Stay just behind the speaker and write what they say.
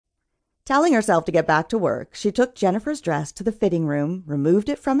Telling herself to get back to work, she took Jennifer's dress to the fitting room, removed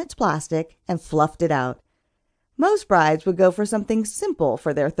it from its plastic, and fluffed it out. Most brides would go for something simple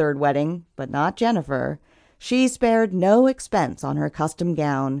for their third wedding, but not Jennifer. She spared no expense on her custom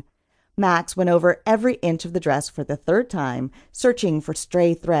gown. Max went over every inch of the dress for the third time, searching for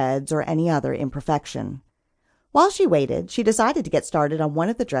stray threads or any other imperfection. While she waited, she decided to get started on one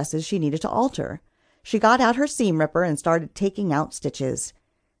of the dresses she needed to alter. She got out her seam ripper and started taking out stitches.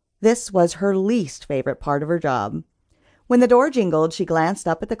 This was her least favorite part of her job. When the door jingled, she glanced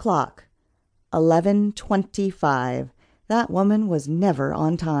up at the clock. 11:25. That woman was never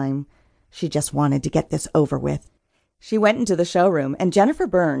on time. She just wanted to get this over with. She went into the showroom, and Jennifer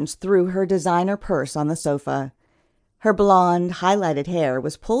Burns threw her designer purse on the sofa. Her blonde, highlighted hair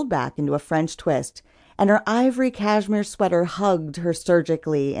was pulled back into a French twist, and her ivory cashmere sweater hugged her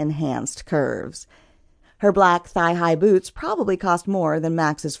surgically enhanced curves. Her black thigh-high boots probably cost more than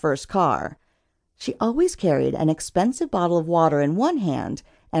Max's first car. She always carried an expensive bottle of water in one hand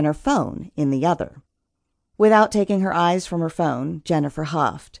and her phone in the other. Without taking her eyes from her phone, Jennifer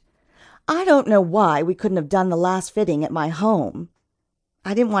huffed. "I don't know why we couldn't have done the last fitting at my home."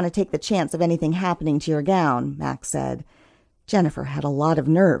 "I didn't want to take the chance of anything happening to your gown," Max said. Jennifer had a lot of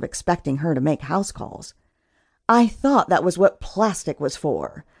nerve expecting her to make house calls. "I thought that was what plastic was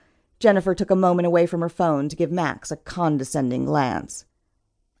for." Jennifer took a moment away from her phone to give Max a condescending glance.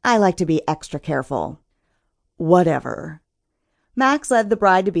 "I like to be extra careful." "Whatever." Max led the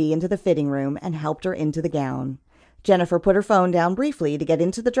bride-to-be into the fitting room and helped her into the gown. Jennifer put her phone down briefly to get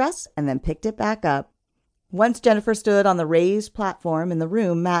into the dress and then picked it back up. Once Jennifer stood on the raised platform in the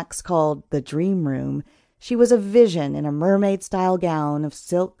room Max called the dream room, she was a vision in a mermaid-style gown of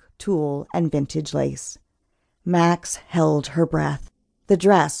silk, tulle, and vintage lace. Max held her breath. The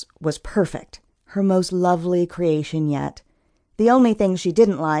dress was perfect, her most lovely creation yet. The only things she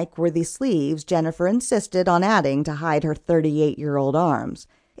didn't like were the sleeves Jennifer insisted on adding to hide her 38-year-old arms.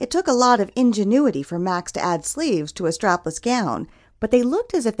 It took a lot of ingenuity for Max to add sleeves to a strapless gown, but they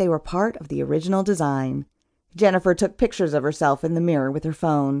looked as if they were part of the original design. Jennifer took pictures of herself in the mirror with her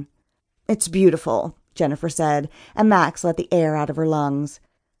phone. "It's beautiful," Jennifer said, and Max let the air out of her lungs.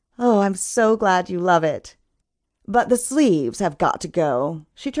 "Oh, I'm so glad you love it." "But the sleeves have got to go."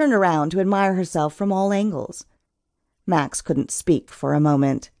 She turned around to admire herself from all angles. Max couldn't speak for a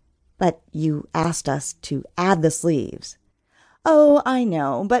moment. "But you asked us to add the sleeves." "Oh, I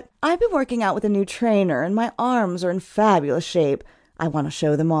know, but I've been working out with a new trainer, and my arms are in fabulous shape. I want to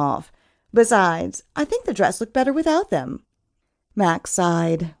show them off. Besides, I think the dress looked better without them." Max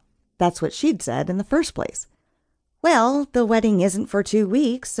sighed. That's what she'd said in the first place. "Well, the wedding isn't for 2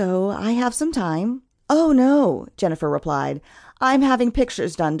 weeks, so I have some time." "Oh, no," Jennifer replied. "I'm having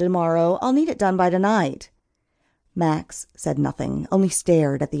pictures done tomorrow. I'll need it done by tonight." Max said nothing, only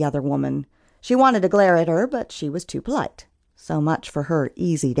stared at the other woman. She wanted to glare at her, but she was too polite. So much for her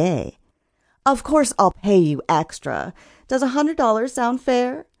easy day. "Of course I'll pay you extra. Does $100 sound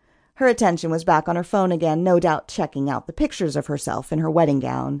fair?" Her attention was back on her phone again, no doubt checking out the pictures of herself in her wedding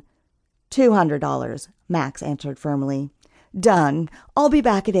gown. $200, Max answered firmly. "Done. I'll be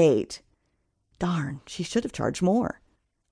back at 8. Darn, she should have charged more.